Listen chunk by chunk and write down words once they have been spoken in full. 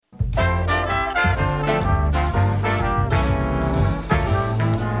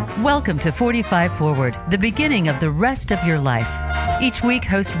Welcome to 45 Forward, the beginning of the rest of your life. Each week,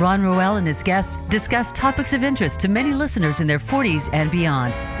 host Ron Roel and his guests discuss topics of interest to many listeners in their 40s and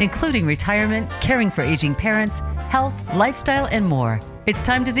beyond, including retirement, caring for aging parents, health, lifestyle, and more. It's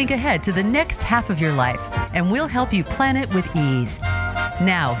time to think ahead to the next half of your life, and we'll help you plan it with ease.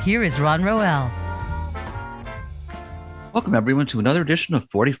 Now, here is Ron Roel. Welcome, everyone, to another edition of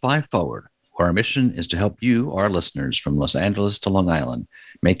 45 Forward, where our mission is to help you, our listeners, from Los Angeles to Long Island,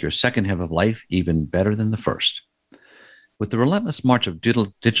 make your second half of life even better than the first. With the relentless march of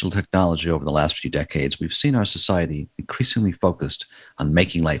digital technology over the last few decades, we've seen our society increasingly focused on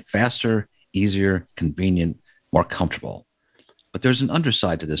making life faster, easier, convenient, more comfortable. But there's an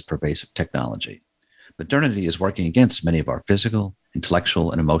underside to this pervasive technology. Modernity is working against many of our physical,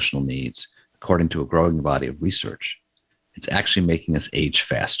 intellectual, and emotional needs, according to a growing body of research. It's actually making us age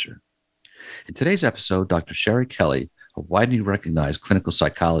faster. In today's episode, Dr. Sherry Kelly, a widely recognized clinical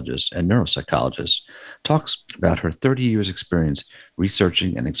psychologist and neuropsychologist, talks about her 30 years experience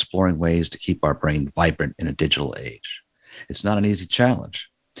researching and exploring ways to keep our brain vibrant in a digital age. It's not an easy challenge.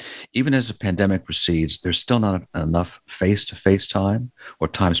 Even as the pandemic recedes, there's still not enough face-to-face time or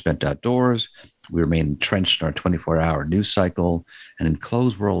time spent outdoors. We remain entrenched in our 24-hour news cycle and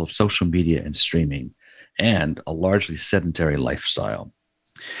enclosed world of social media and streaming, and a largely sedentary lifestyle.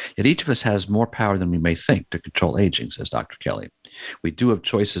 Yet each of us has more power than we may think to control aging, says Dr. Kelly. We do have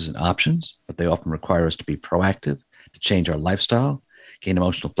choices and options, but they often require us to be proactive, to change our lifestyle, gain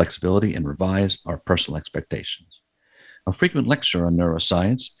emotional flexibility, and revise our personal expectations. A frequent lecturer on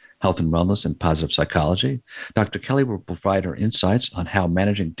neuroscience, health and wellness, and positive psychology, Dr. Kelly will provide her insights on how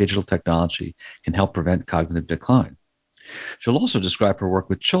managing digital technology can help prevent cognitive decline. She'll also describe her work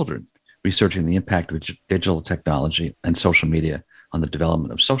with children, researching the impact of digital technology and social media on the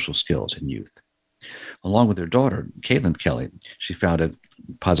development of social skills in youth. Along with her daughter, Caitlin Kelly, she founded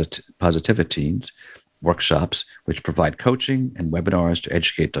Positivities workshops, which provide coaching and webinars to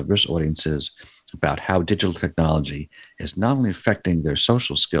educate diverse audiences about how digital technology is not only affecting their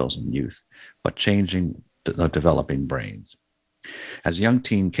social skills in youth, but changing the developing brains. As a young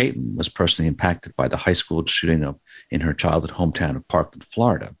teen, Caitlin was personally impacted by the high school shooting in her childhood hometown of Parkland,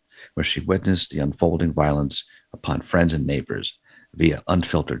 Florida, where she witnessed the unfolding violence upon friends and neighbors via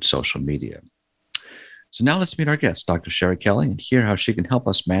unfiltered social media. So now let's meet our guest, Dr. Sherry Kelly, and hear how she can help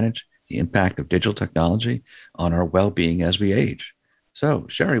us manage the impact of digital technology on our well-being as we age. So,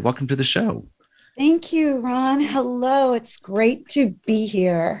 Sherry, welcome to the show. Thank you, Ron. Hello. It's great to be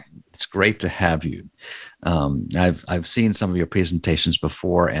here. It's great to have you. I've seen some of your presentations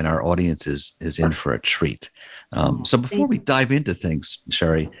before, and our audience is in for a treat. So before we dive into things,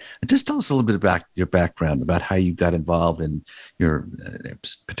 Sherry, just tell us a little bit about your background, about how you got involved in your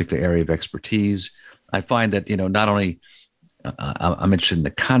particular area of expertise. I find that, not only I'm interested in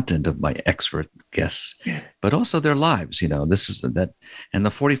the content of my expert guests, but also their lives. This is that, and the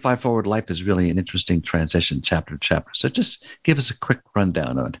 45 Forward life is really an interesting transition, chapter to chapter. So just give us a quick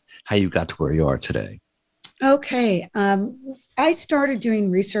rundown on how you got to where you are today. Okay. I started doing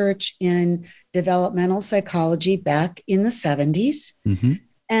research in developmental psychology back in the 70s,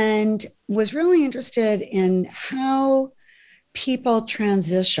 and was really interested in how people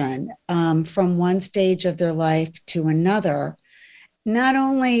transition from one stage of their life to another, not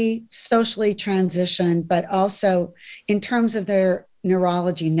only socially transition, but also in terms of their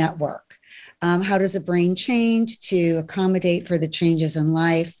neurology network. How does the brain change to accommodate for the changes in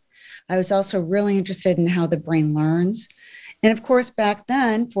life? I was also really interested in how the brain learns. And of course, back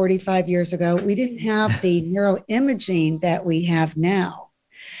then, 45 years ago, we didn't have the neuroimaging that we have now.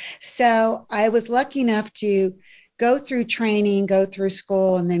 So I was lucky enough to go through training, go through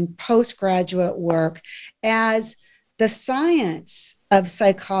school, and then postgraduate work as the science of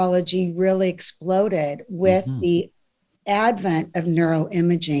psychology really exploded with the advent of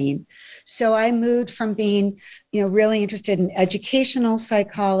neuroimaging. So I moved from being, really interested in educational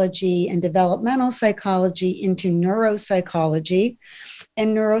psychology and developmental psychology into neuropsychology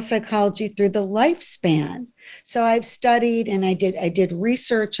and neuropsychology through the lifespan. So I've studied and I did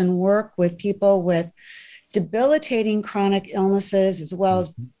research and work with people with debilitating chronic illnesses, as well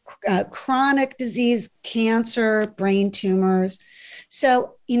as chronic disease, cancer, brain tumors.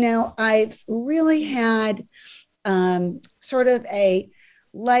 So, I've really had sort of a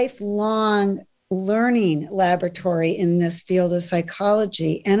lifelong learning laboratory in this field of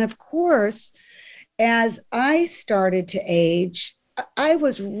psychology. And of course, as I started to age, I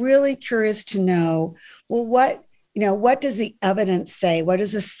was really curious to know, well, what what does the evidence say? What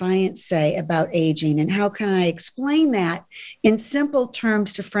does the science say about aging? And how can I explain that in simple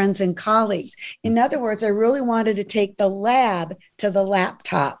terms to friends and colleagues? In other words, I really wanted to take the lab to the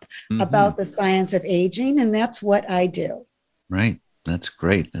laptop about the science of aging. And that's what I do. Right. That's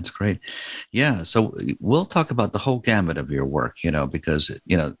great. That's great. Yeah. So we'll talk about the whole gamut of your work, because,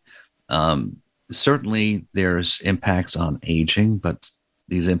 certainly there's impacts on aging, but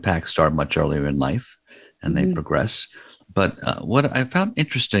these impacts start much earlier in life and they progress. But what I found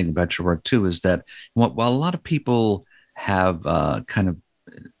interesting about your work too is that while a lot of people have kind of,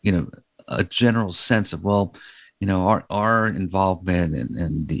 a general sense of, our involvement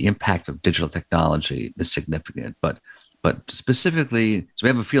and the impact of digital technology is significant, but specifically, so we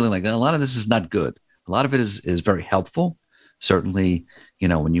have a feeling like a lot of this is not good. A lot of it is very helpful. Certainly,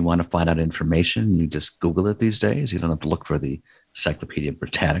 when you want to find out information, you just Google it these days. You don't have to look for the Encyclopedia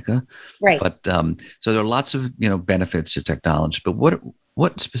Britannica. Right. But so there are lots of, benefits to technology. But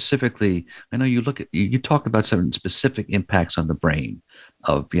what specifically, I know you talked about some specific impacts on the brain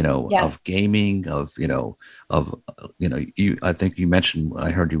of, of gaming, I think you mentioned,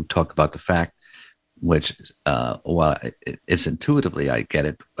 I heard you talk about the fact, which, it's intuitively, I get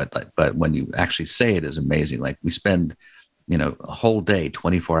it, but when you actually say it is amazing. Like we spend, a whole day,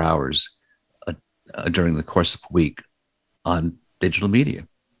 24 hours during the course of a week on digital media.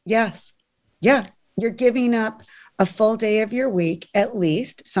 Yes. Yeah. You're giving up a full day of your week, at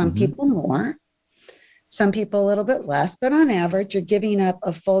least. Some people more, some people a little bit less, but on average, you're giving up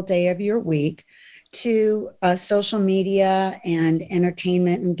a full day of your week to social media and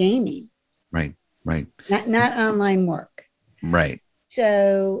entertainment and gaming. Right. Right. Not online work. Right.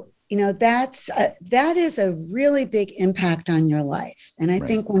 So, that is a really big impact on your life. And I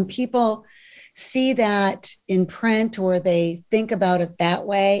think when people see that in print or they think about it that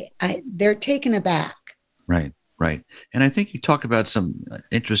way, they're taken aback. Right. Right. And I think you talk about some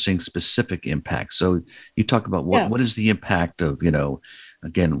interesting specific impacts. So you talk about what is the impact of,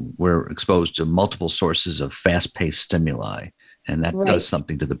 again, we're exposed to multiple sources of fast-paced stimuli. And that does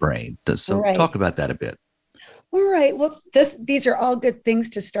something to the brain. So talk about that a bit. All right. Well, these are all good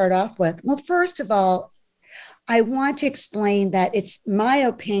things to start off with. Well, first of all, I want to explain that it's my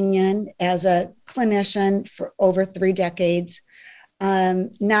opinion as a clinician for over 3 decades.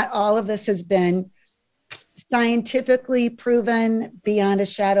 Not all of this has been scientifically proven beyond a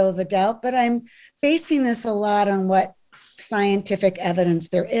shadow of a doubt, but I'm basing this a lot on what scientific evidence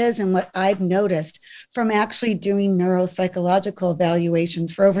there is and what I've noticed from actually doing neuropsychological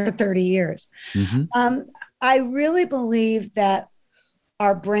evaluations for over 30 years. I really believe that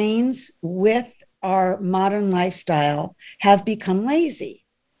our brains with our modern lifestyle have become lazy.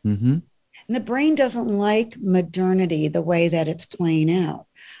 And the brain doesn't like modernity the way that it's playing out.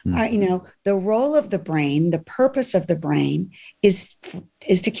 The role of the brain, the purpose of the brain is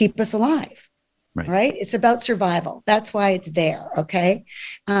to keep us alive. Right. It's about survival. That's why it's there. Okay.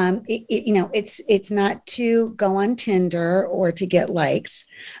 It's not to go on Tinder or to get likes.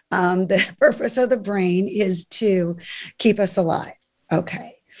 The purpose of the brain is to keep us alive.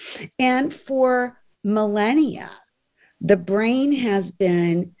 Okay. And for millennia, the brain has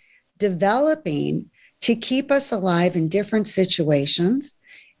been developing to keep us alive in different situations,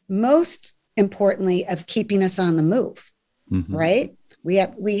 most importantly of keeping us on the move. Right. We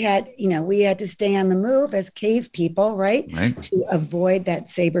had to stay on the move as cave people, right? To avoid that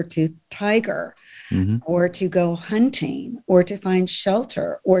saber-toothed tiger, or to go hunting, or to find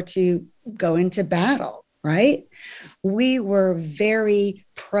shelter, or to go into battle, right? We were very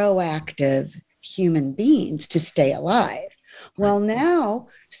proactive human beings to stay alive. Well, now,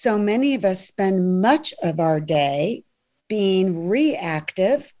 so many of us spend much of our day being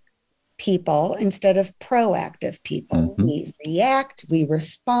reactive people instead of proactive people. We react, we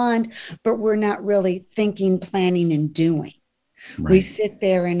respond, but we're not really thinking, planning, and doing. We sit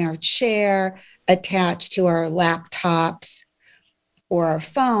there in our chair attached to our laptops or our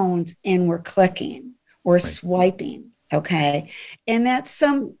phones, and we're clicking or swiping. Okay. And that's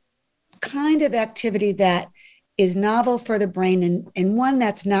some kind of activity that is novel for the brain and one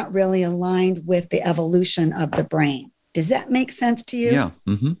that's not really aligned with the evolution of the brain. Does that make sense to you? Yeah.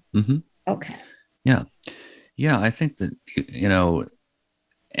 Okay. Yeah. I think that,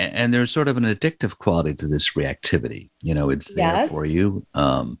 and there's sort of an addictive quality to this reactivity. It's there for you.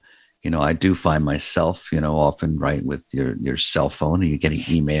 I do find myself, often with your cell phone, and you're getting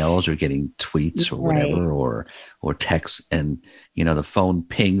emails or getting tweets or whatever, or texts, and, the phone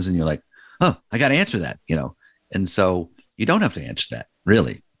pings and you're like, oh, I got to answer that, and so you don't have to answer that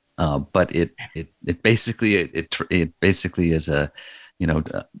really. But it basically is a,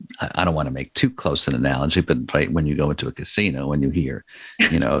 I don't want to make too close an analogy, but right when you go into a casino, when you hear,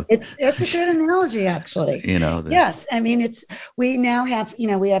 it's a good analogy, actually. Yes. I mean, we now have,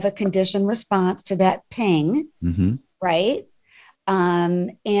 we have a conditioned response to that ping, mm-hmm. right?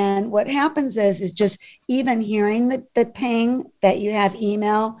 And what happens is just even hearing the ping that you have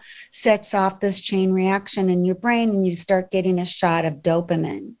email sets off this chain reaction in your brain, and you start getting a shot of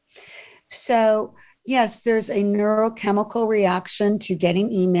dopamine. So yes, there's a neurochemical reaction to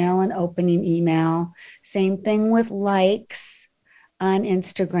getting email and opening email. Same thing with likes on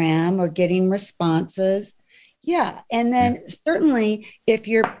Instagram or getting responses. Yeah. And then certainly if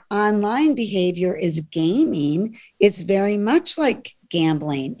your online behavior is gaming, it's very much like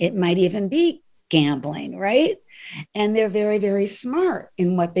gambling. It might even be gambling, right? And they're very, very smart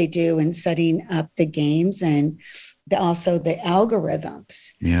in what they do in setting up the games and also the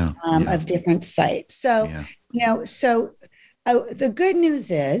algorithms of different sites. So, the good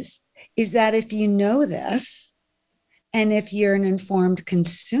news is that if you know this, and if you're an informed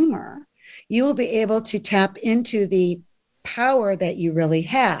consumer, you will be able to tap into the power that you really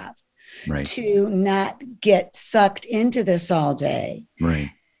have to not get sucked into this all day.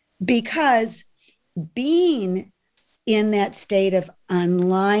 Right. Because being in that state of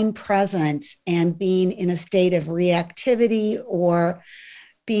online presence and being in a state of reactivity or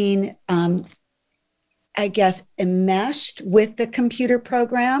being, enmeshed with the computer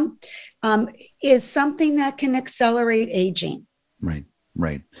program is something that can accelerate aging. Right.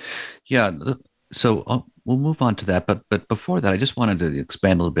 Yeah. So we'll move on to that. But before that, I just wanted to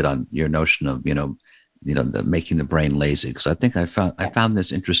expand a little bit on your notion of, the making the brain lazy. Because I think I found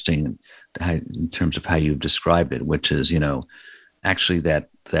this interesting in terms of how you've described it, which is, actually that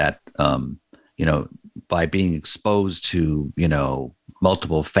by being exposed to,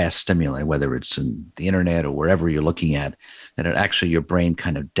 multiple fast stimuli, whether it's in the internet or wherever you're looking at, that it actually your brain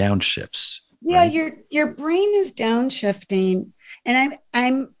kind of downshifts. Yeah, right? your brain is downshifting, and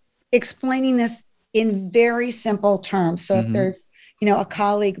I'm explaining this in very simple terms. So if there's a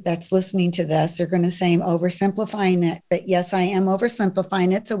colleague that's listening to this, they're going to say I'm oversimplifying it, but yes, I am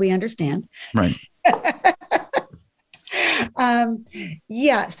oversimplifying it, so we understand. Right.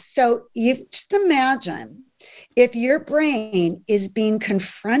 So you just imagine if your brain is being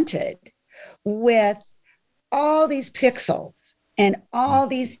confronted with all these pixels and all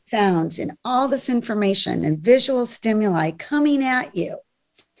these sounds and all this information and visual stimuli coming at you,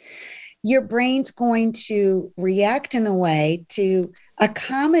 your brain's going to react in a way to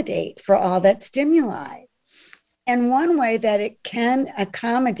accommodate for all that stimuli. And one way that it can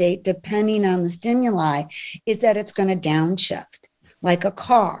accommodate, depending on the stimuli, is that it's going to downshift like a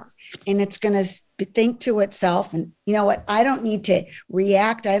car. And it's going to think to itself, and you know what? I don't need to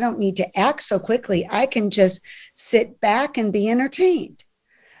react. I don't need to act so quickly. I can just sit back and be entertained.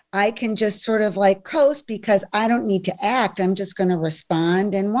 I can just sort of like coast because I don't need to act. I'm just going to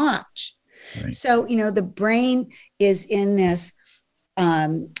respond and watch. Right. So, the brain is in this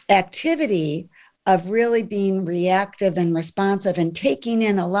activity of really being reactive and responsive and taking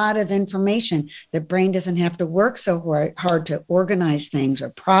in a lot of information. The brain doesn't have to work so hard to organize things or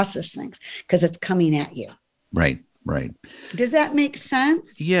process things because it's coming at you. Right. Does that make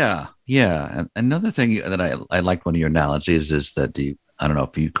sense? Yeah. And another thing that I like one of your analogies is that I don't know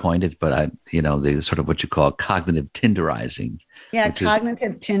if you coined it, but the sort of what you call cognitive tinderizing. Yeah,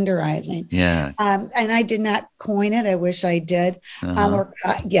 cognitive tinderizing. Yeah. And I did not coin it. I wish I did.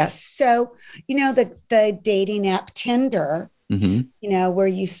 Yes. So, the dating app Tinder, where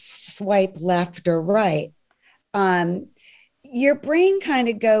you swipe left or right, your brain kind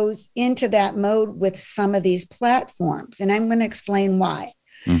of goes into that mode with some of these platforms. And I'm going to explain why.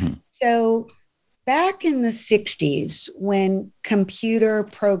 So back in the 60s, when computer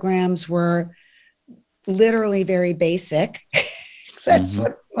programs were literally very basic, that's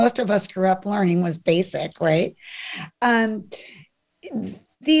what most of us grew up learning was basic, right?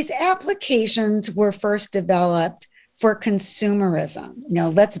 These applications were first developed for consumerism.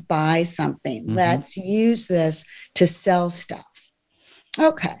 Let's buy something. Let's use this to sell stuff.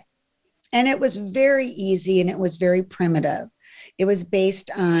 Okay. And it was very easy and it was very primitive. It was based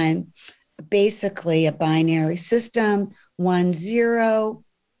on basically a binary system, 1, 0,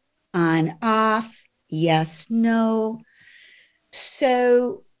 on, off, yes, no.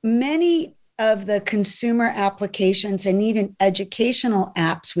 So many of the consumer applications and even educational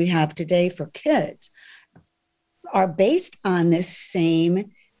apps we have today for kids are based on this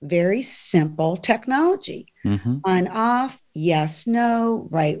same very simple technology. On, off, yes, no,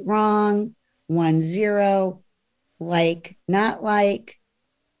 right, wrong, 1, 0, like, not like,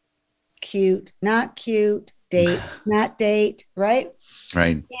 cute, not cute, date, not date, right?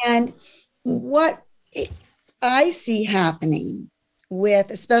 Right. And what I see happening with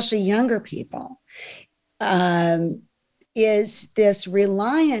especially younger people is this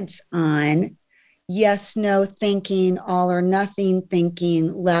reliance on yes, no thinking, all or nothing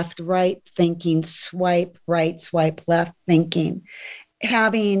thinking, left, right thinking, swipe right, swipe left thinking,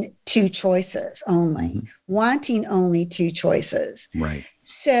 having two choices only, wanting only two choices. Right.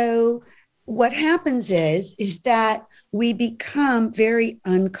 So what happens is that we become very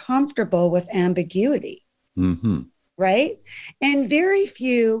uncomfortable with ambiguity, right? And very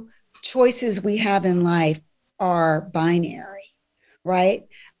few choices we have in life are binary, right?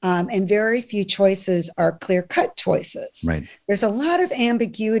 And very few choices are clear-cut choices. Right. There's a lot of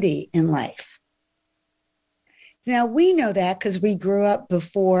ambiguity in life. Now, we know that because we grew up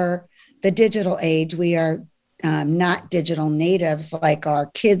before the digital age. We are not digital natives like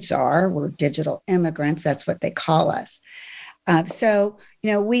our kids are. We're digital immigrants. That's what they call us. So,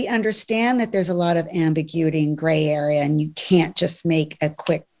 we understand that there's a lot of ambiguity and gray area, and you can't just make a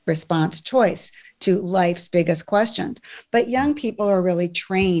quick response choice to life's biggest questions. But young people are really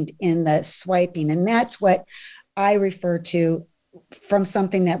trained in the swiping. And that's what I refer to from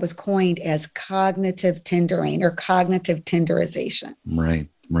something that was coined as cognitive Tindering or cognitive Tinderization. Right.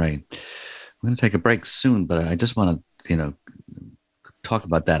 I'm going to take a break soon, but I just want to, talk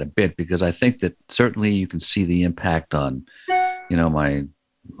about that a bit, because I think that certainly you can see the impact on,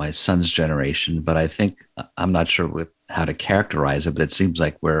 my son's generation, but I think I'm not sure how to characterize it, but it seems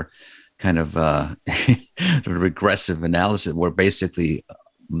like we're kind of regressive analysis where basically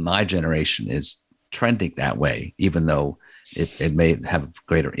my generation is trending that way, even though it may have a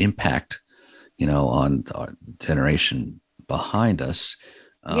greater impact, on our generation behind us.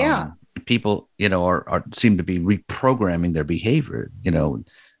 People, are seem to be reprogramming their behavior,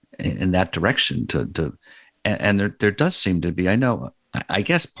 in that direction and there does seem to be, I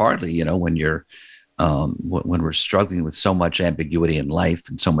guess partly, when you're, when we're struggling with so much ambiguity in life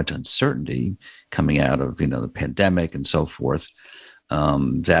and so much uncertainty coming out of, the pandemic and so forth,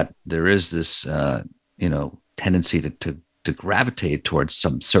 that there is this, tendency to gravitate towards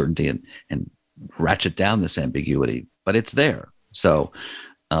some certainty and ratchet down this ambiguity, but it's there. So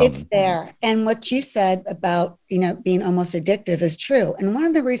it's there. And what you said about, being almost addictive is true. And one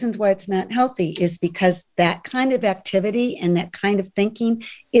of the reasons why it's not healthy is because that kind of activity and that kind of thinking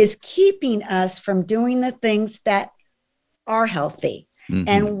is keeping us from doing the things that are healthy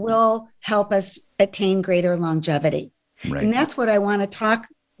and will help us attain greater longevity. Right. And that's what I want to talk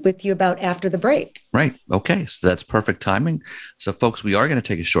with you about after the break. Right. Okay. So that's perfect timing. So folks, we are going to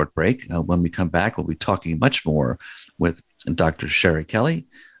take a short break. When we come back, we'll be talking much more with Dr. Sherry Kelly,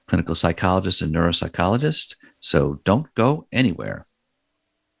 clinical psychologist and neuropsychologist. So don't go anywhere.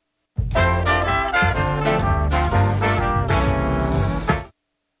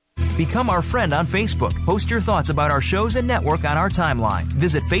 Become our friend on Facebook. Post your thoughts about our shows and network on our timeline.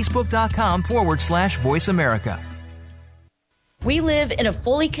 Visit facebook.com/Voice America. We live in a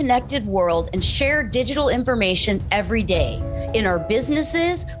fully connected world and share digital information every day in our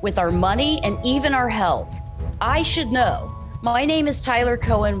businesses, with our money, and even our health. I should know. My name is Tyler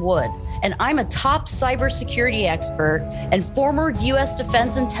Cohen Wood, and I'm a top cybersecurity expert and former U.S.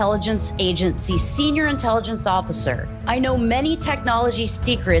 Defense Intelligence Agency senior intelligence officer. I know many technology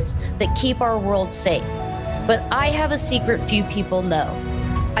secrets that keep our world safe, but I have a secret few people know.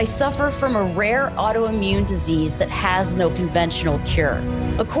 I suffer from a rare autoimmune disease that has no conventional cure.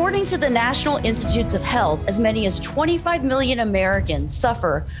 According to the National Institutes of Health, as many as 25 million Americans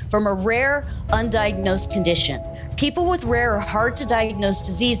suffer from a rare, undiagnosed condition. People with rare or hard-to-diagnose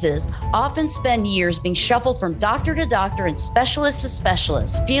diseases often spend years being shuffled from doctor to doctor and specialist to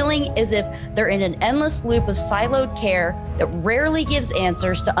specialist, feeling as if they're in an endless loop of siloed care that rarely gives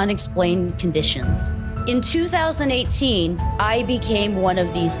answers to unexplained conditions. In 2018, I became one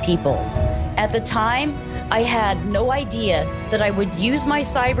of these people. At the time, I had no idea that I would use my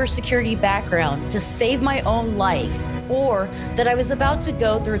cybersecurity background to save my own life, or that I was about to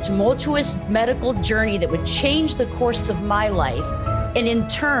go through a tumultuous medical journey that would change the course of my life, and in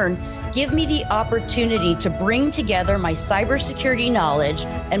turn, give me the opportunity to bring together my cybersecurity knowledge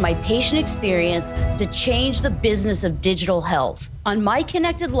and my patient experience to change the business of digital health. On My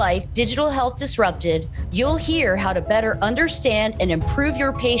Connected Life, Digital Health Disrupted, you'll hear how to better understand and improve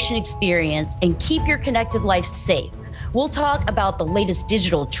your patient experience and keep your connected life safe. We'll talk about the latest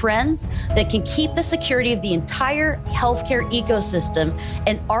digital trends that can keep the security of the entire healthcare ecosystem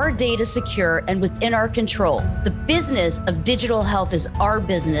and our data secure and within our control. The business of digital health is our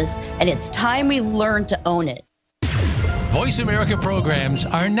business, and it's time we learn to own it. Voice America programs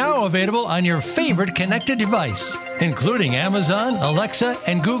are now available on your favorite connected device, including Amazon, Alexa,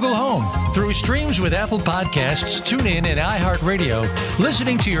 and Google Home. Through streams with Apple Podcasts, TuneIn, and iHeartRadio,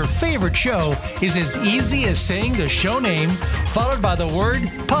 listening to your favorite show is as easy as saying the show name followed by the word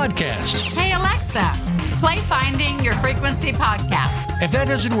podcast. Hey, Alexa, play Finding Your Frequency podcast. If that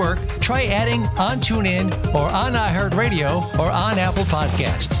doesn't work, try adding on TuneIn or on iHeartRadio or on Apple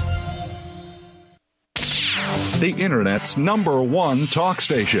Podcasts. The Internet's #1 talk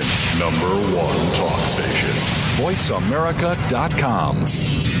station. #1 talk station. VoiceAmerica.com.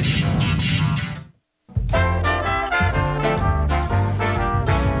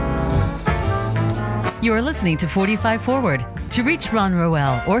 You are listening to 45 Forward. To reach Ron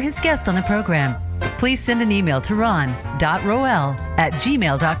Roel or his guest on the program, please send an email to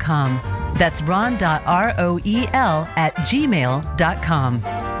ron.roel@gmail.com. That's ron.roel@gmail.com.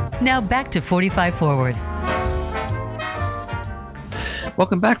 Now back to 45 Forward.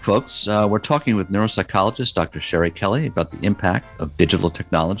 Welcome back, folks. We're talking with neuropsychologist Dr. Sherry Kelly about the impact of digital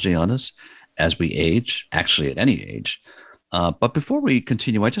technology on us as we age, actually at any age. But before we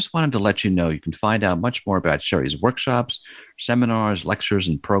continue, I just wanted to let you know you can find out much more about Sherry's workshops, seminars, lectures,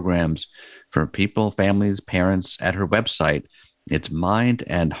 and programs for people, families, parents at her website. It's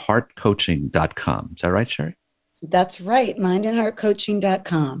mindandheartcoaching.com. Is that right, Sherry? That's right,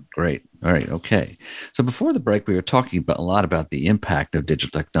 mindandheartcoaching.com. Great. All right. Okay. So before the break, we were talking a lot about the impact of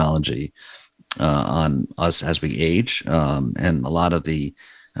digital technology on us as we age, and a lot of the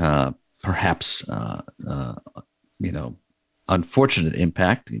perhaps unfortunate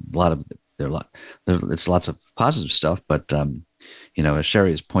impact. It's lots of positive stuff, but as Sherry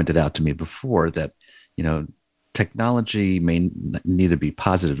has pointed out to me before, that technology may neither be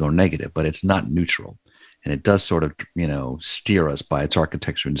positive nor negative, but it's not neutral. And it does sort of, steer us by its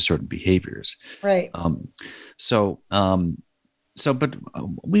architecture into certain behaviors. Right. But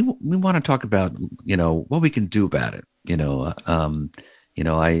we want to talk about, what we can do about it.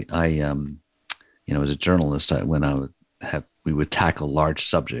 As a journalist, we would tackle large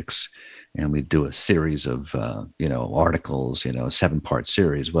subjects, and we'd do a series of, articles, 7-part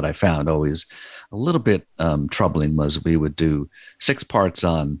series. What I found always a little bit troubling was we would do 6 parts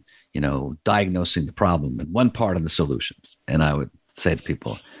on, diagnosing the problem and 1 part on the solutions. And I would say to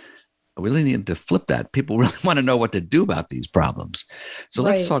people, we really need to flip that. People really want to know what to do about these problems. So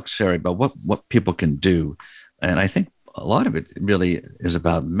Let's talk, Sherry, about what people can do. And I think a lot of it really is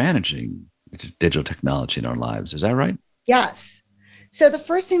about managing digital technology in our lives. Is that right? Yes. So the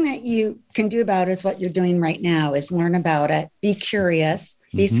first thing that you can do about it is what you're doing right now, is learn about it, be curious,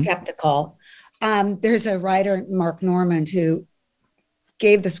 be skeptical. There's a writer, Mark Normand, who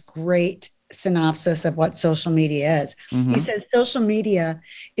gave this great synopsis of what social media is. He says social media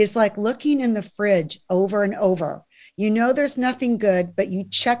is like looking in the fridge over and over. There's nothing good, but you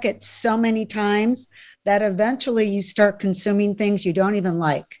check it so many times that eventually you start consuming things you don't even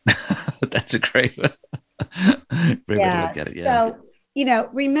like. That's a great way to look at it. Yeah. So,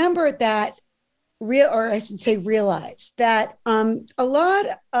 remember that realize that a lot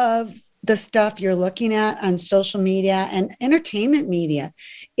of the stuff you're looking at on social media and entertainment media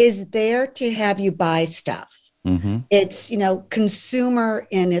is there to have you buy stuff. It's, consumer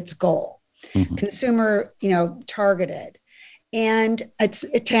in its goal, consumer, targeted, and it's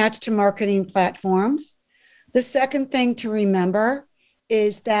attached to marketing platforms. The second thing to remember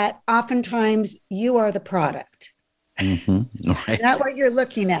is that oftentimes you are the product. Right. Not what you're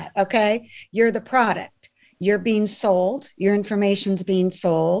looking at. Okay. You're the product. You're being sold. Your information's being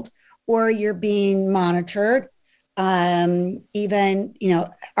sold, or you're being monitored. Even,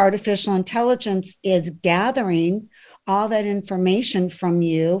 artificial intelligence is gathering all that information from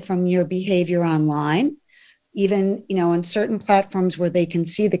you, from your behavior online, even, on certain platforms where they can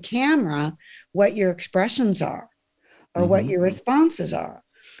see the camera, what your expressions are or what your responses are.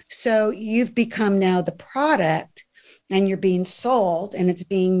 So you've become now the product, and you're being sold, and it's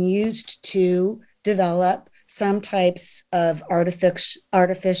being used to develop some types of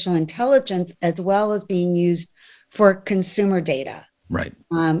artificial intelligence, as well as being used for consumer data. Right.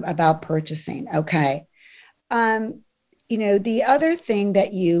 About purchasing. Okay. The other thing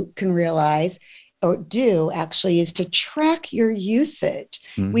that you can realize or do actually is to track your usage.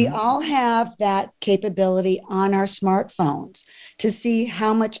 We all have that capability on our smartphones to see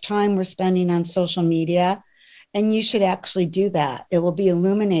how much time we're spending on social media. And you should actually do that. It will be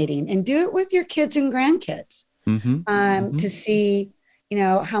illuminating, and do it with your kids and grandkids to see,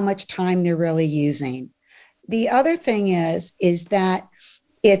 how much time they're really using. The other thing is that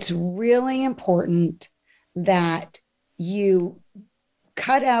it's really important that you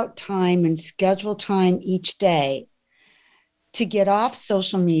cut out time and schedule time each day to get off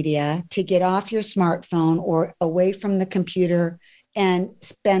social media, to get off your smartphone or away from the computer and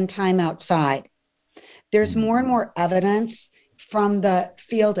spend time outside. There's more and more evidence from the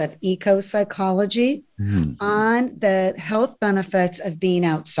field of eco-psychology on the health benefits of being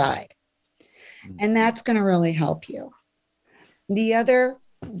outside. And that's going to really help you. The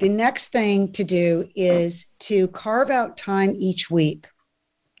next thing to do is to carve out time each week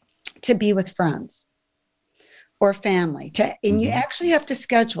to be with friends or family, and you actually have to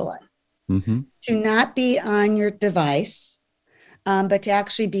schedule it to not be on your device, but to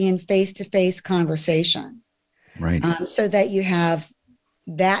actually be in face-to-face conversation. Right. So that you have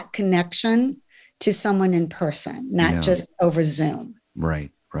that connection to someone in person, not just over Zoom.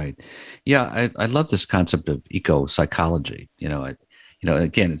 Right. Yeah, I love this concept of eco-psychology.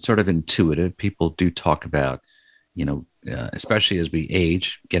 Again, it's sort of intuitive. People do talk about, especially as we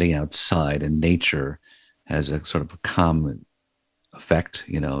age, getting outside and nature has a sort of a calm effect.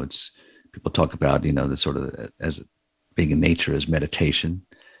 It's people talk about, the sort of as being in nature as meditation.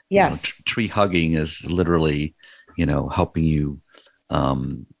 Yes. Tree hugging is literally, helping you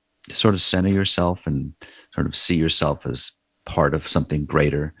sort of center yourself and sort of see yourself as part of something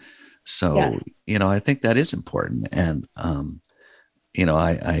greater. So, I think that is important. And,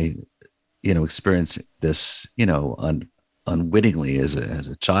 I experienced this, unwittingly as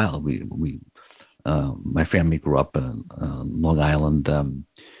a child. My family grew up on Long Island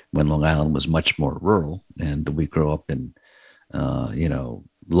when Long Island was much more rural, and we grew up in,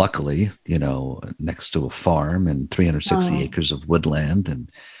 luckily, next to a farm and 360 acres of woodland,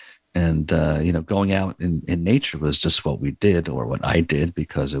 and going out in nature was just what we did, or what I did,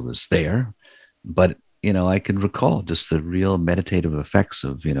 because it was there. But I can recall just the real meditative effects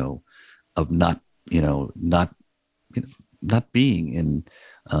of not being in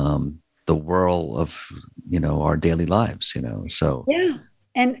the whirl of our daily lives. So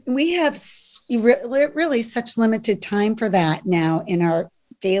and we have really such limited time for that now in our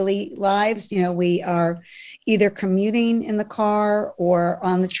daily lives. We are either commuting in the car or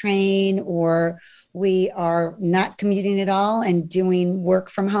on the train, or we are not commuting at all and doing work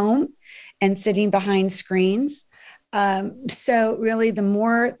from home and sitting behind screens. So really, the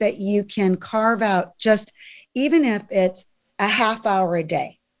more that you can carve out, just even if it's a half hour a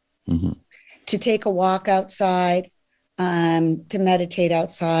day, to take a walk outside, to meditate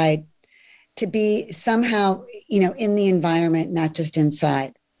outside, to be somehow, in the environment, not just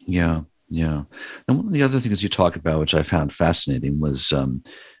inside. Yeah. And one of the other things you talk about, which I found fascinating, was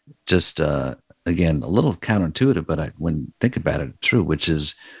just, again, a little counterintuitive, but when think about it, true, which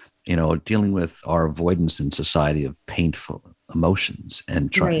is, dealing with our avoidance in society of painful emotions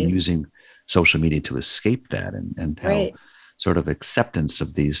and using social media to escape that, and how sort of acceptance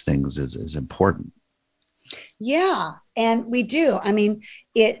of these things is important. Yeah. And we do. I mean,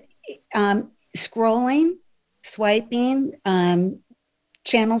 scrolling, swiping,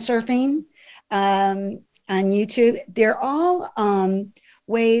 channel surfing on YouTube, they're all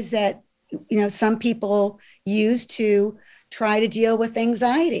ways that, some people use to try to deal with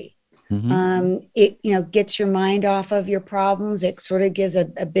anxiety. It, gets your mind off of your problems. It sort of gives a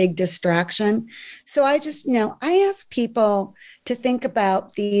big distraction. So I just, I ask people to think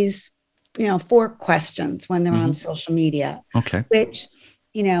about these, 4 questions when they're on social media. Okay. Which,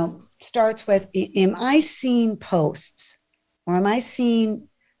 starts with, am I seeing posts, or am I seeing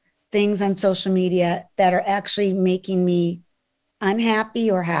things on social media that are actually making me unhappy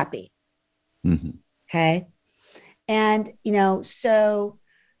or happy? Okay. And, so,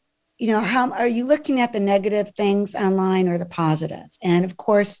 how are you looking at the negative things online or the positive? And of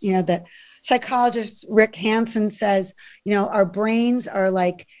course, the psychologist Rick Hansen says, our brains are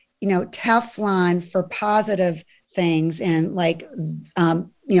like, Teflon for positive things, and like,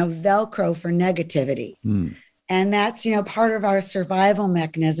 Velcro for negativity. And that's, part of our survival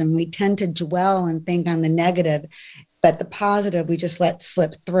mechanism. We tend to dwell and think on the negative, but the positive we just let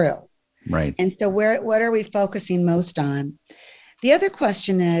slip through. Right. And so what are we focusing most on? The other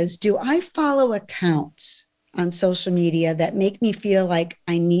question is, do I follow accounts on social media that make me feel like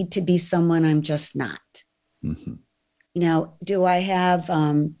I need to be someone I'm just not? Do I have,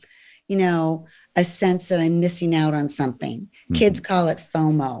 a sense that I'm missing out on something? Kids call it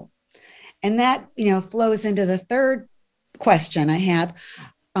FOMO. And that, flows into the third question I have.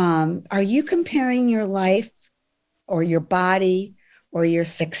 Are you comparing your life or your body or your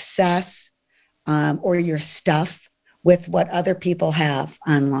success or your stuff with what other people have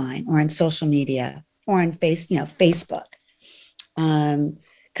online or on social media or on Facebook?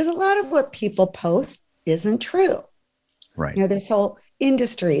 Because a lot of what people post isn't true. Right. There's whole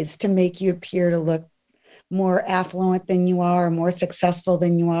industries to make you appear to look more affluent than you are, or more successful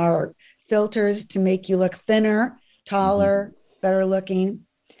than you are, or filters to make you look thinner, taller, better looking.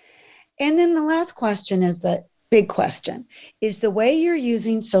 And then the last question is the big question. Is the way you're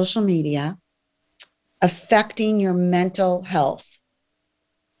using social media affecting your mental health?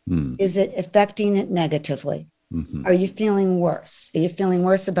 Is it affecting it negatively? Are you feeling worse? Are you feeling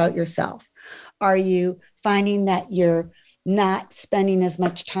worse about yourself? Are you finding that you're not spending as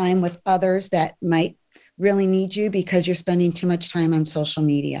much time with others that might really need you because you're spending too much time on social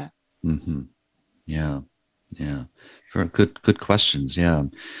media? Yeah. For good questions. Yeah. I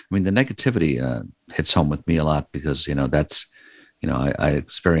mean, the negativity hits home with me a lot because, that's, I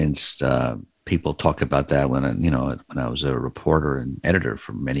experienced people talk about that when I was a reporter and editor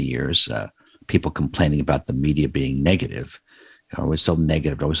for many years, people complaining about the media being negative, always so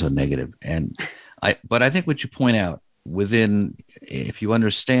negative. But I think what you point out within, if you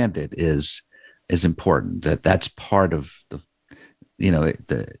understand it, is important. That's part of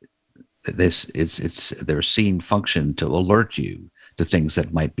their seen function to alert you to things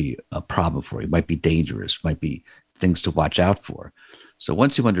that might be a problem for you, might be dangerous, might be things to watch out for. So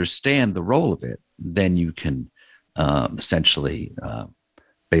once you understand the role of it, then you can essentially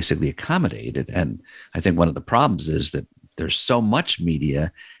basically accommodate it. And I think one of the problems is that there's so much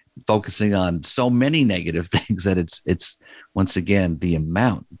media focusing on so many negative things that it's once again the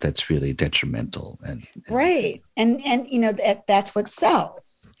amount that's really detrimental. And right. And that's what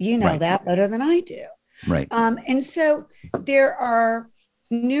sells. Right. That better than I do. Right. And so there are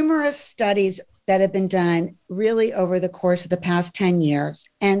numerous studies that have been done really over the course of the past 10 years,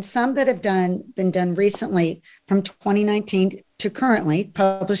 and some that have been done recently from 2019 to currently,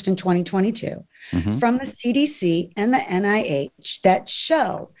 published in 2022, from the CDC and the NIH, that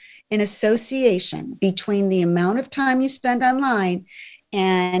show an association between the amount of time you spend online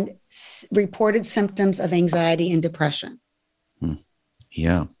and reported symptoms of anxiety and depression.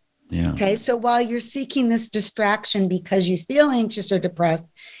 Yeah. Okay. So while you're seeking this distraction because you feel anxious or depressed,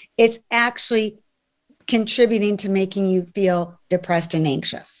 it's actually contributing to making you feel depressed and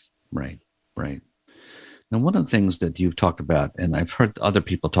anxious. Right. Now, one of the things that you've talked about, and I've heard other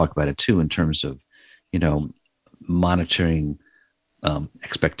people talk about it too, in terms of, monitoring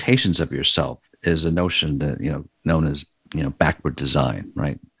expectations of yourself, is a notion that, known as, backward design,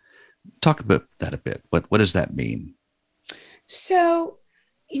 right? Talk about that a bit. What does that mean? So,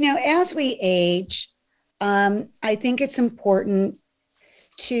 as we age, I think it's important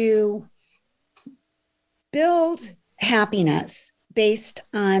to build happiness based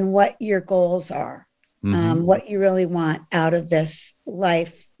on what your goals are, what you really want out of this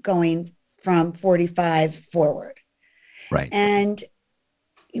life going from 45 forward. Right. And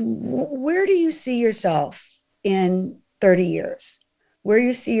where do you see yourself in 30 years? Where do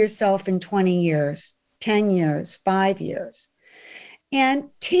you see yourself in 20 years, 10 years, 5 years? And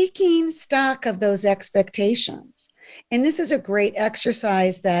taking stock of those expectations. And this is a great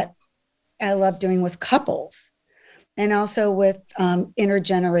exercise that I love doing with couples and also with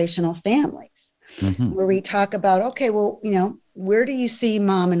intergenerational families, where we talk about, okay, well, where do you see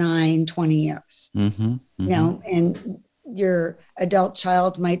mom and I in 20 years? And your adult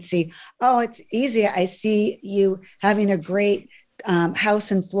child might see, oh, it's easy. I see you having a great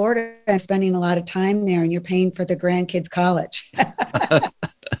house in Florida and spending a lot of time there, and you're paying for the grandkids' college.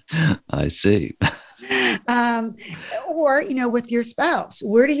 I see. Or, with your spouse,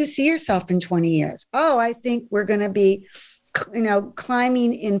 where do you see yourself in 20 years? Oh, I think we're going to be,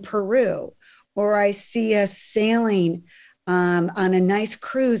 climbing in Peru, or I see us sailing on a nice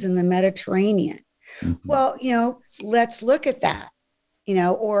cruise in the Mediterranean. Well, let's look at that,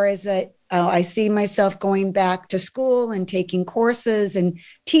 or is it, I see myself going back to school and taking courses and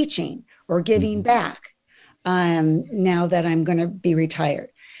teaching or giving back now that I'm going to be retired.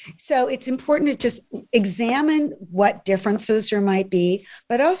 So it's important to just examine what differences there might be,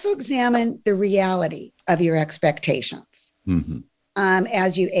 but also examine the reality of your expectations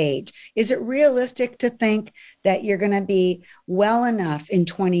as you age. Is it realistic to think that you're going to be well enough in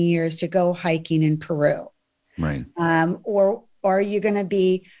 20 years to go hiking in Peru? Right. Or are you going to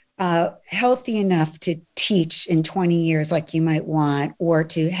be healthy enough to teach in 20 years like you might want, or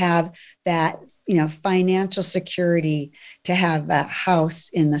to have that, financial security to have a house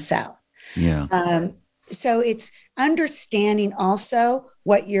in the South? Yeah. So it's understanding also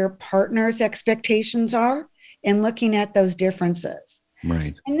what your partner's expectations are and looking at those differences.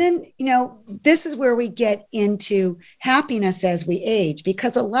 Right. And then, this is where we get into happiness as we age,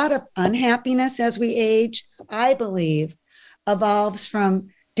 because a lot of unhappiness as we age, I believe, evolves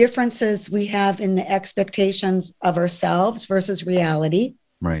from differences we have in the expectations of ourselves versus reality.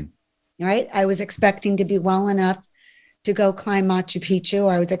 Right. right? I was expecting to be well enough to go climb Machu Picchu.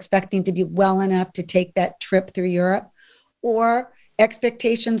 I was expecting to be well enough to take that trip through Europe, or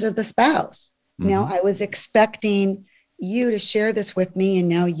expectations of the spouse. Now, I was expecting you to share this with me, and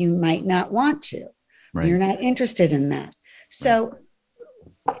now you might not want to. Right. You're not interested in that. So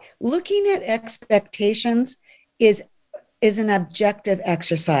looking at expectations is an objective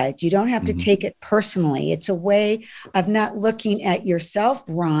exercise. You don't have to take it personally. It's a way of not looking at yourself,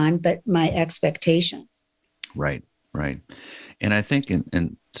 Ron, but my expectations. Right. And I think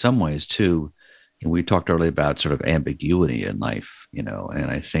in some ways too, and we talked earlier about sort of ambiguity in life, and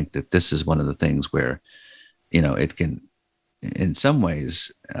I think that this is one of the things where, it can, in some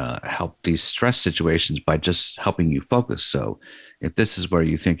ways, help these stress situations by just helping you focus. So if this is where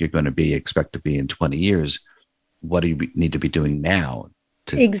you think you're going to expect to be in 20 years, what do you need to be doing now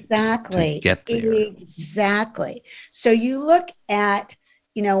to get there? Exactly. So you look at,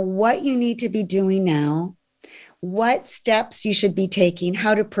 what you need to be doing now, what steps you should be taking,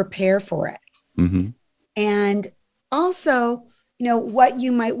 how to prepare for it. And also, what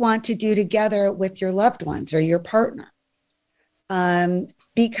you might want to do together with your loved ones or your partner.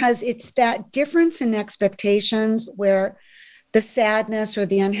 Because it's that difference in expectations where the sadness or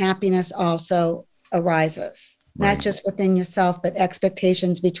the unhappiness also arises. Not just within yourself, but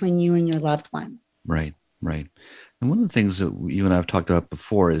expectations between you and your loved one. Right. And one of the things that you and I have talked about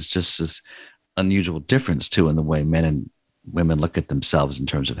before is just this unusual difference, too, in the way men and women look at themselves in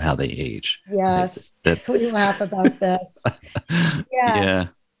terms of how they age. Yes. We laugh about this. Yes.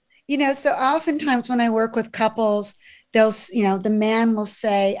 Yeah. So oftentimes when I work with couples, they'll, the man will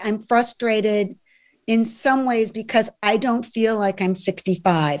say, I'm frustrated in some ways because I don't feel like I'm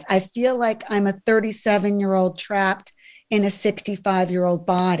 65. I feel like I'm a 37-year-old trapped in a 65-year-old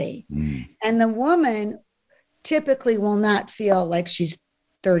body. And the woman typically will not feel like she's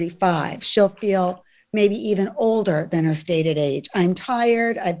 35. She'll feel maybe even older than her stated age. I'm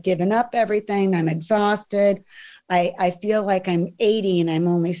tired. I've given up everything. I'm exhausted. I feel like I'm 80 and I'm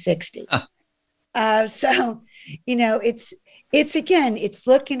only 60. So, it's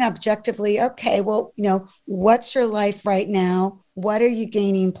looking objectively. Okay, well, what's your life right now? What are you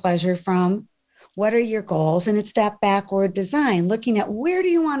gaining pleasure from? What are your goals? And it's that backward design, looking at where do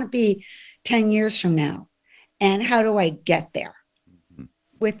you want to be 10 years from now? And how do I get there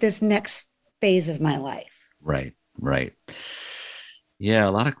with this next phase of my life? Right. Yeah,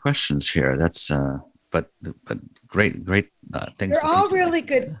 a lot of questions here. That's, but great things. They're all really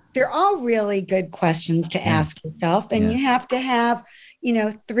good. They're all really good questions to ask yourself. And you have to have,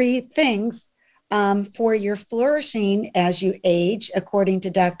 3 things for your flourishing as you age. According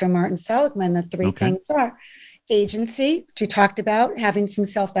to Dr. Martin Seligman, the 3 things are agency, which we talked about, having some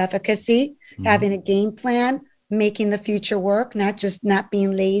self-efficacy, having a game plan, making the future work, not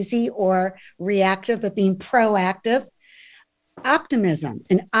being lazy or reactive, but being proactive. Optimism,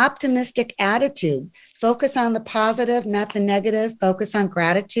 an optimistic attitude. Focus on the positive, not the negative. Focus on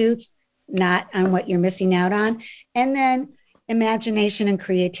gratitude, not on what you're missing out on. And then imagination and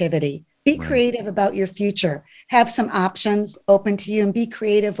creativity. Be creative about your future. Have some options open to you and be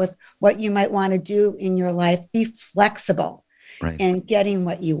creative with what you might want to do in your life. Be flexible in getting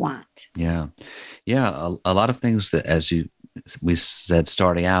what you want. Yeah. A lot of things that, as we said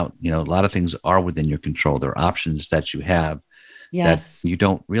starting out, a lot of things are within your control. There are options that you have that you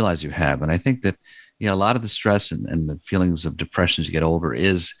don't realize you have. And I think that, a lot of the stress and the feelings of depression as you get older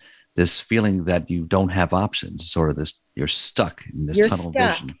is this feeling that you don't have options, sort of this, you're stuck in this tunnel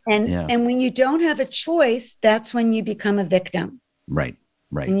vision. And when you don't have a choice, that's when you become a victim. Right.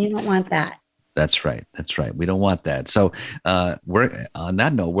 And you don't want that. That's right. We don't want that. So we're on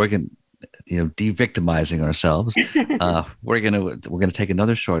that note, we're going to, de-victimizing ourselves. We're going to take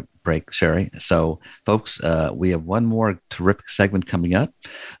another short break, Sherry. So folks, we have one more terrific segment coming up.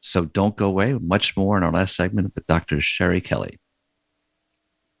 So don't go away. Much more in our last segment with Dr. Sherry Kelly.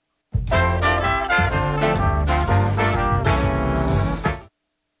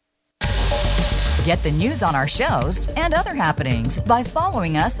 Get the news on our shows and other happenings by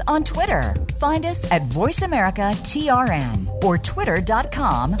following us on Twitter. Find us at VoiceAmericaTRN or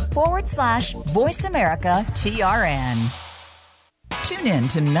twitter.com/VoiceAmericaTRN. Tune in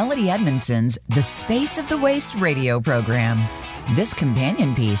to Melody Edmondson's The Space of the Waist radio program. This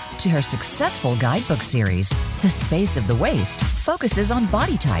companion piece to her successful guidebook series, The Space of the Waist, focuses on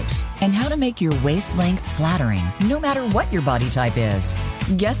body types and how to make your waist length flattering, no matter what your body type is.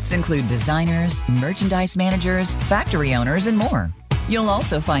 Guests include designers, merchandise managers, factory owners, and more. You'll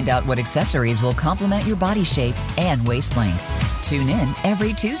also find out what accessories will complement your body shape and waist length. Tune in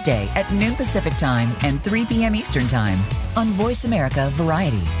every Tuesday at noon Pacific Time and 3 p.m. Eastern Time on Voice America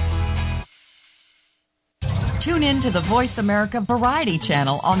Variety. tune in to the Voice America Variety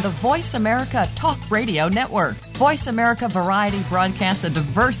channel on the Voice America Talk Radio Network. Voice America Variety broadcasts a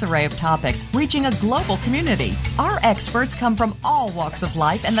diverse array of topics, reaching a global community. Our experts come from all walks of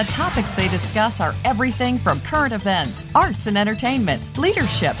life, and the topics they discuss are everything from current events, arts and entertainment,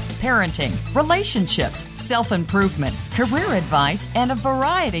 leadership, parenting, relationships, self-improvement, career advice, and a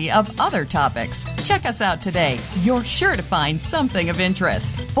variety of other topics. Check us out today. You're sure to find something of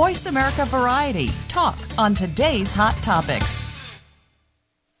interest. Voice America Variety. Talk on today's hot topics.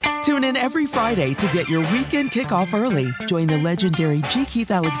 Tune in every Friday to get your weekend kickoff early. Join the legendary G.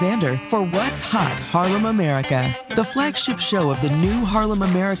 Keith Alexander for What's Hot Harlem America. The flagship show of the new Harlem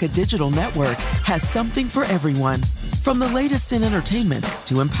America Digital Network has something for everyone. From the latest in entertainment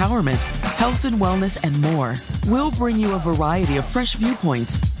to empowerment, health and wellness, and more, we'll bring you a variety of fresh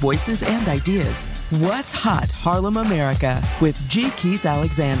viewpoints, voices, and ideas. What's Hot Harlem America with G. Keith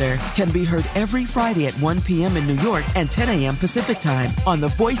Alexander can be heard every Friday at 1 p.m. in New York and 10 a.m. Pacific Time on the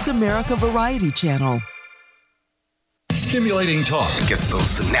Voice America Variety Channel. Stimulating talk gets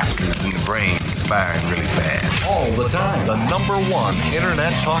those synapses in the brain firing really fast. All the time. The #1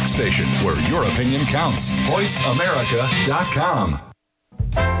 internet talk station where your opinion counts. VoiceAmerica.com.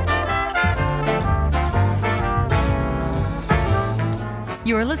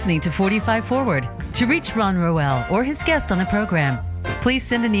 You're listening to 45 Forward. To reach Ron Roel or his guest on the program, please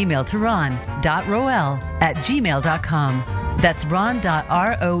send an email to ron.roel@gmail.com. That's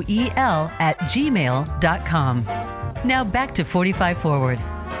ron.roel@gmail.com. Now back to 45 Forward.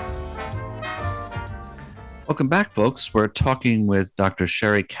 Welcome back, folks. We're talking with Dr.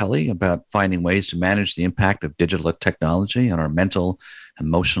 Sherry Kelly about finding ways to manage the impact of digital technology on our mental,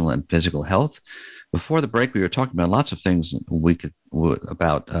 emotional, and physical health. Before the break, we were talking about lots of things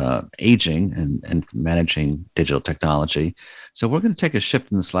about aging and managing digital technology. So we're going to take a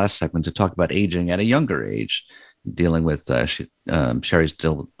shift in this last segment to talk about aging at a younger age, dealing with Sherry's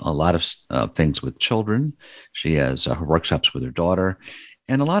done a lot of things with children. She has her workshops with her daughter.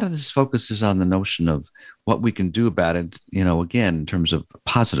 And a lot of this focuses on the notion of what we can do about it, again, in terms of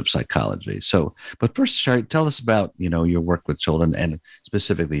positive psychology. So, but first, Sherry, tell us about, your work with children and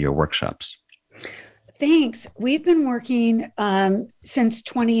specifically your workshops. Thanks. We've been working since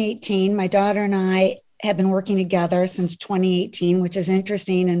 2018. My daughter and I have been working together since 2018, which is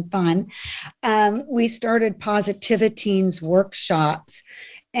interesting and fun. We started Positivity Teens workshops.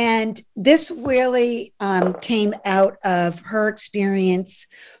 And this really came out of her experience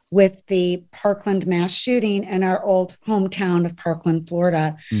with the Parkland mass shooting in our old hometown of Parkland,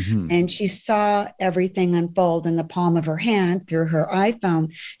 Florida. Mm-hmm. And she saw everything unfold in the palm of her hand through her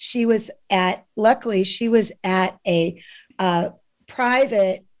iPhone. Luckily, she was at a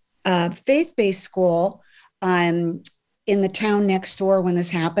private faith-based school in the town next door when this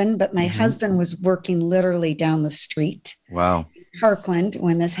happened. But my husband was working literally down the street. Wow. Parkland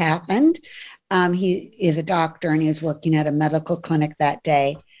when this happened. He is a doctor and he was working at a medical clinic that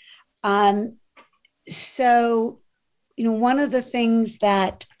day. So, one of the things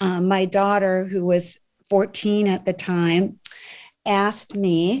that my daughter, who was 14 at the time, asked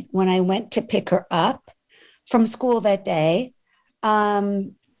me when I went to pick her up from school that day,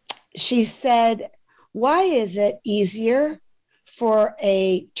 she said, "Why is it easier for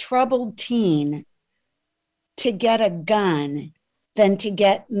a troubled teen to get a gun than to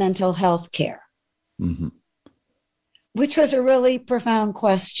get mental health care?" Mm-hmm. Which was a really profound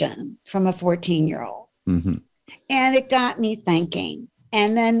question from a 14-year-old. Mm-hmm. And it got me thinking.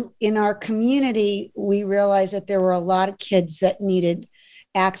 And then in our community, we realized that there were a lot of kids that needed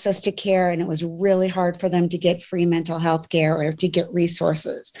access to care, and it was really hard for them to get free mental health care or to get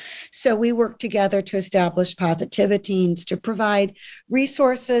resources. So we worked together to establish Positivity Teens to provide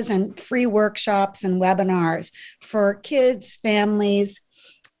resources and free workshops and webinars for kids, families,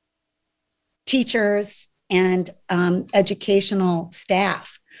 teachers, and educational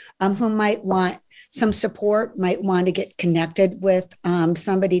staff who might want some support, might want to get connected with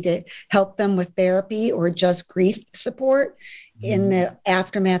somebody to help them with therapy or just grief support in the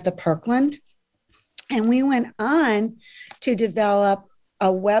aftermath of Parkland. And we went on to develop a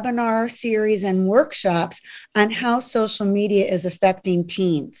webinar series and workshops on how social media is affecting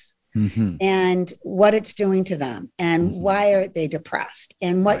teens. Mm-hmm. And what it's doing to them and why are they depressed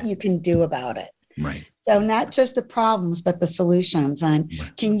and what you can do about it. Right. So not just the problems, but the solutions. And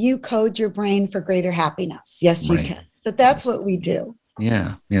can you code your brain for greater happiness? Yes, you can. So that's what we do.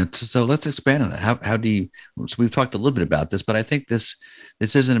 Yeah. So let's expand on that. How do you? So we've talked a little bit about this, but I think this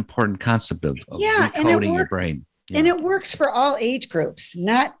is an important concept of recoding your brain. Yeah. And it works for all age groups,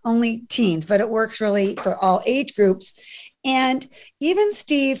 not only teens, but it works really for all age groups. And even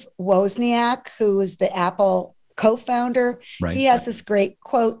Steve Wozniak, who is the Apple co-founder, he has this great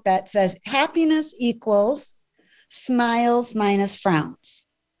quote that says, happiness equals smiles minus frowns.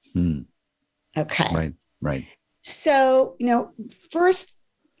 Okay. Right. So, first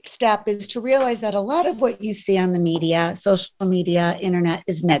step is to realize that a lot of what you see on the media, social media, internet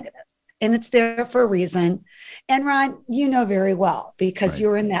is negative, and it's there for a reason. And Ron, you know very well because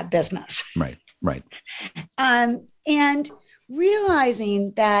you're in that business. Right. And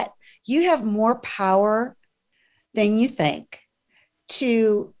realizing that you have more power than you think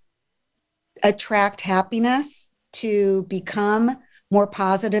to attract happiness, to become more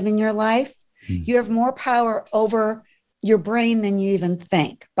positive in your life. You have more power over your brain than you even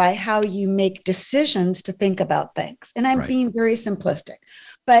think by how you make decisions to think about things. And I'm being very simplistic,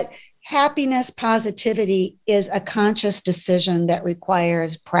 but happiness, positivity is a conscious decision that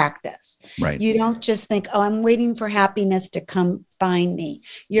requires practice. You don't just think, oh, I'm waiting for happiness to come find me.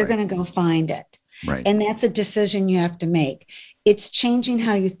 You're going to go find it. And that's a decision you have to make. It's changing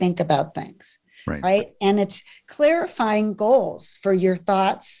how you think about things. Right. And it's clarifying goals for your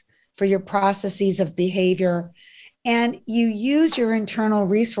thoughts, for your processes of behavior. And you use your internal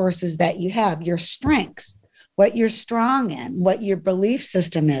resources that you have, your strengths, what you're strong in, what your belief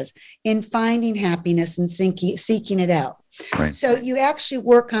system is in finding happiness and seeking it out. So you actually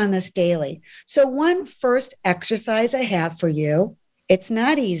work on this daily. So one first exercise I have for you, it's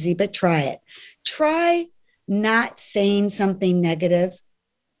not easy, but try it. Try not saying something negative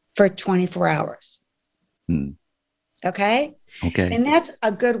for 24 hours. Okay. And that's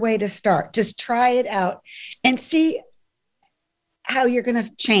a good way to start. Just try it out and see how you're going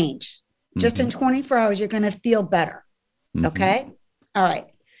to change. Just in 24 hours, you're going to feel better. Okay. All right.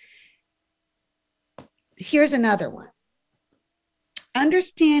 Here's another one.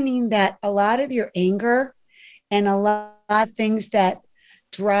 Understanding that a lot of your anger and a lot of things that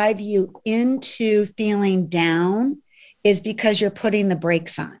drive you into feeling down is because you're putting the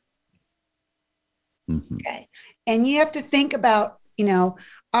brakes on. Okay. And you have to think about,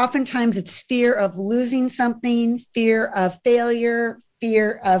 oftentimes it's fear of losing something, fear of failure,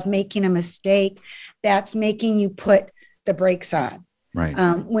 fear of making a mistake that's making you put the brakes on.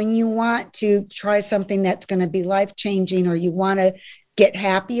 When you want to try something that's going to be life-changing or you want to get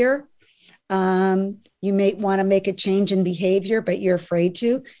happier, you may want to make a change in behavior, but you're afraid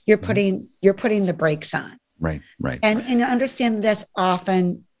to, you're putting the brakes on. And understand that's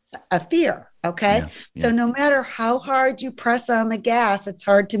often a fear. Okay. So no matter how hard you press on the gas, it's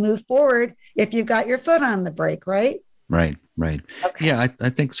hard to move forward if you've got your foot on the brake, right? Right. Okay. Yeah, I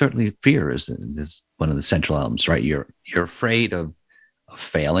think certainly fear is one of the central elements, right? You're afraid of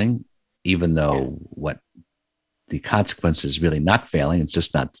failing, even though what the consequence is really not failing. It's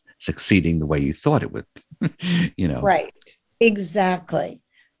just not succeeding the way you thought it would, Right. Exactly.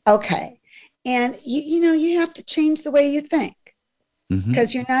 Okay. And you have to change the way you think.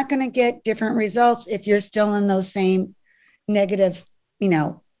 Because you're not going to get different results if you're still in those same negative,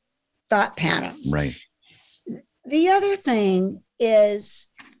 thought patterns. The other thing is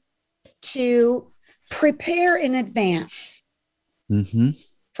to prepare in advance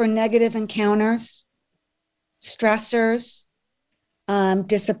for negative encounters, stressors,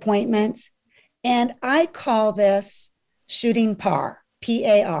 disappointments. And I call this shooting PAR,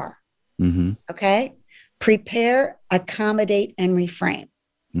 P-A-R. Okay. Prepare, accommodate, and refrain.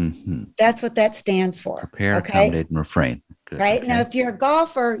 That's what that stands for. Prepare, accommodate, and refrain. Good. Right. Okay. Now, if you're a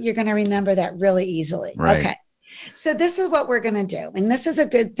golfer, you're going to remember that really easily. Okay. So this is what we're going to do. And this is a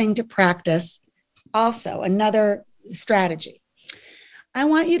good thing to practice. Also, another strategy. I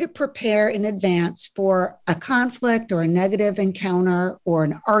want you to prepare in advance for a conflict or a negative encounter or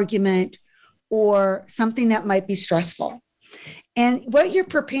an argument or something that might be stressful. And what you're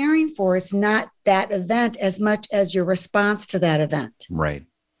preparing for is not that event as much as your response to that event. Right.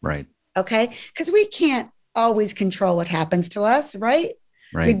 Okay. Because we can't always control what happens to us, right?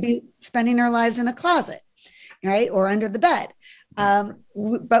 We'd be spending our lives in a closet, right? Or under the bed.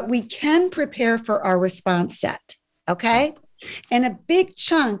 But we can prepare for our response set. Okay. And a big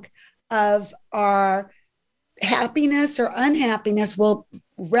chunk of our happiness or unhappiness will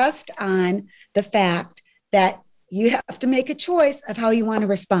rest on the fact that you have to make a choice of how you want to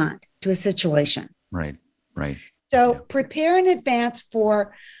respond to a situation. Right. So prepare in advance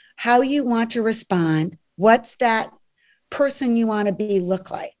for how you want to respond. What's that person you want to be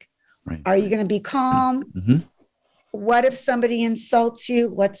look like? Are you going to be calm? What if somebody insults you?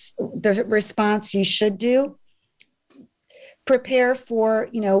 What's the response you should do? Prepare for,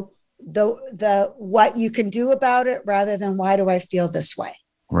 the what you can do about it rather than why do I feel this way?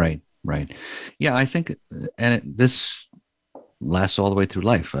 Right. Yeah, I think, and this lasts all the way through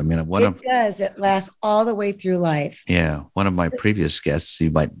life. I mean, it does. It lasts all the way through life. Yeah. One of my previous guests,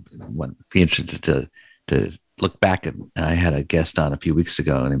 you might be interested to look back at. I had a guest on a few weeks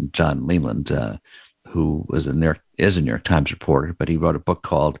ago named John Leland, who is a New York Times reporter, but he wrote a book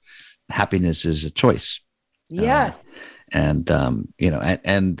called Happiness is a Choice. Yes. And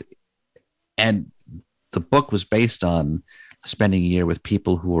the book was based on spending a year with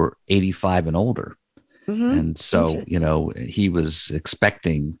people who were 85 and older. Mm-hmm. And so, he was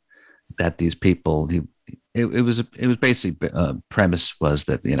expecting that these people, it was basically premise was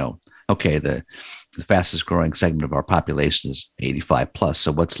that, okay, the fastest growing segment of our population is 85 plus.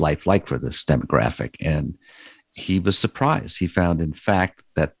 So what's life like for this demographic? And he was surprised. He found, in fact,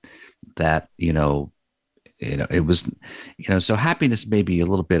 that it was, so happiness may be a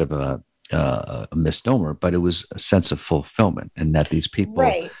little bit of a misnomer, but it was a sense of fulfillment, and that these people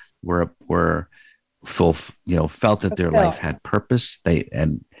were felt that their life had purpose.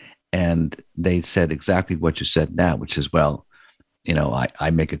 And they said exactly what you said now, which is, well,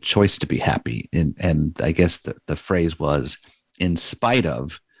 I make a choice to be happy. And I guess the phrase was in spite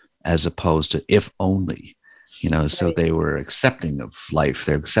of, as opposed to if only, so they were accepting of life.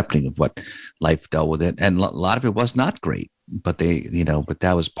 They're accepting of what life dealt with it. And a lot of it was not great, but but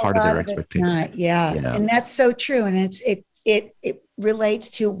that was part of their expectation. Yeah. And that's so true. And it relates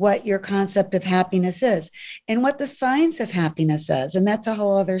to what your concept of happiness is and what the science of happiness is. And that's a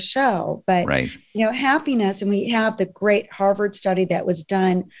whole other show. But, happiness, and we have the great Harvard study that was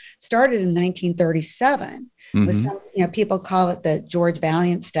started in 1937. Mm-hmm. With some, people call it the George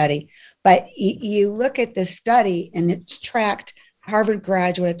Vaillant study. But you look at this study, and it's tracked Harvard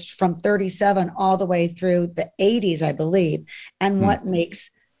graduates from 37 all the way through the 80s, I believe, and what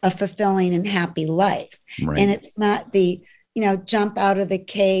makes a fulfilling and happy life. Right. And it's not the, jump out of the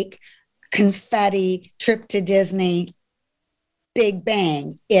cake, confetti, trip to Disney, big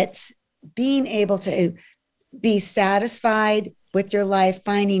bang. It's being able to be satisfied with your life,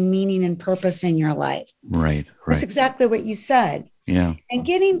 finding meaning and purpose in your life. Right. That's exactly what you said. Yeah. And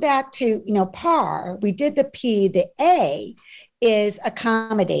getting back to, PAR, we did the P. The A is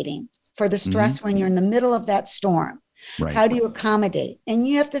accommodating for the stress when you're in the middle of that storm. Right. How do you accommodate? And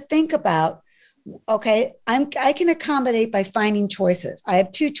you have to think about, okay, I can accommodate by finding choices. I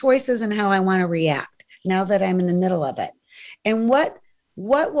have two choices in how I want to react now that I'm in the middle of it. And what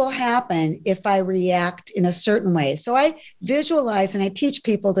will happen if I react in a certain way? So I visualize, and I teach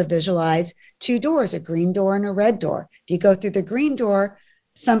people to visualize two doors, a green door and a red door. If you go through the green door,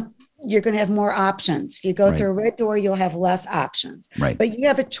 you're going to have more options. If you go through a red door, you'll have less options. Right. But you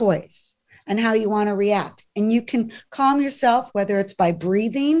have a choice on how you want to react. And you can calm yourself, whether it's by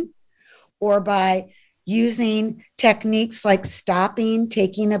breathing or by using techniques like stopping,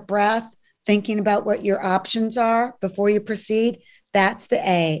 taking a breath, thinking about what your options are before you proceed. That's the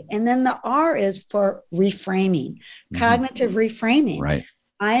A. And then the R is for reframing, cognitive reframing. Right.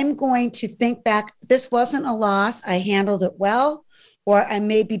 I'm going to think back, this wasn't a loss. I handled it well, or I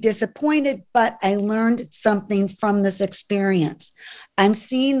may be disappointed, but I learned something from this experience. I'm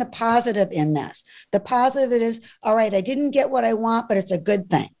seeing the positive in this. The positive is, all right, I didn't get what I want, but it's a good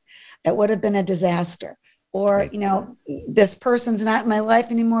thing. It would have been a disaster. Or, this person's not in my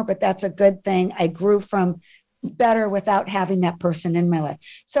life anymore, but that's a good thing. I grew from better without having that person in my life.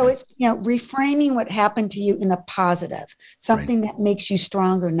 So it's, reframing what happened to you in a positive, something that makes you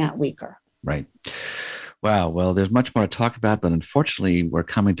stronger, not weaker. Right. Wow. Well, there's much more to talk about, but unfortunately, we're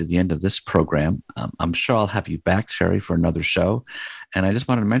coming to the end of this program. I'm sure I'll have you back, Sherry, for another show. And I just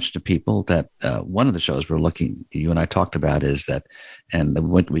wanted to mention to people that one of the shows you and I talked about is that, and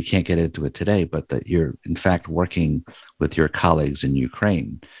we can't get into it today, but that you're in fact working with your colleagues in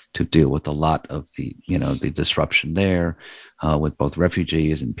Ukraine to deal with a lot of the, the disruption there with both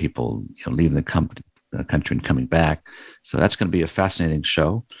refugees and people, leaving the country and coming back. So that's going to be a fascinating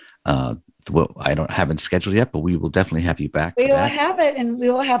show. Well, I haven't scheduled yet, but we will definitely have you back. We will have it, and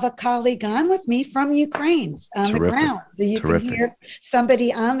we will have a colleague on with me from Ukraine on the ground. So you can hear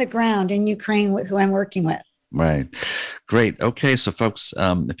somebody on the ground in Ukraine who I'm working with. Right. Great. Okay. So folks,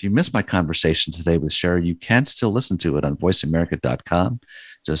 if you missed my conversation today with Sherry, you can still listen to it on voiceamerica.com.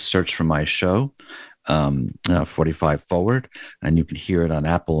 Just search for my show, 45 Forward, and you can hear it on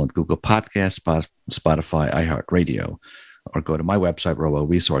Apple and Google Podcasts, Spotify, iHeartRadio. Or go to my website,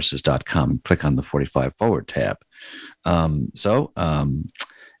 roworesources.com, and click on the 45 Forward tab.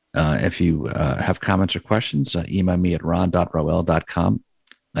 If you have comments or questions, email me at ron.roel.com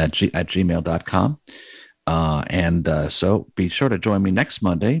at gmail.com. So be sure to join me next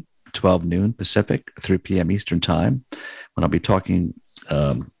Monday, 12 noon Pacific, 3 p.m. Eastern Time, when I'll be talking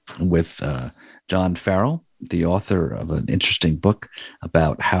with John Farrell, the author of an interesting book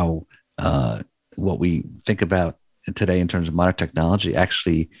about how what we think about today in terms of modern technology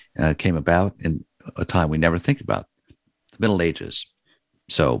actually came about in a time we never think about, the Middle Ages.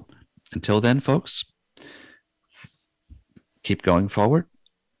 So until then, folks, keep going forward,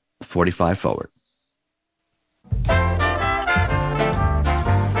 45 forward.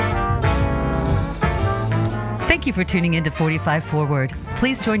 Thank you for tuning in to 45 Forward.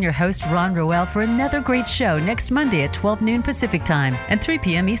 Please join your host, Ron Roel, for another great show next Monday at 12 noon Pacific Time and 3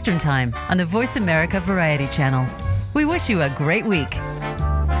 p.m. Eastern Time on the Voice America Variety Channel. We wish you a great week.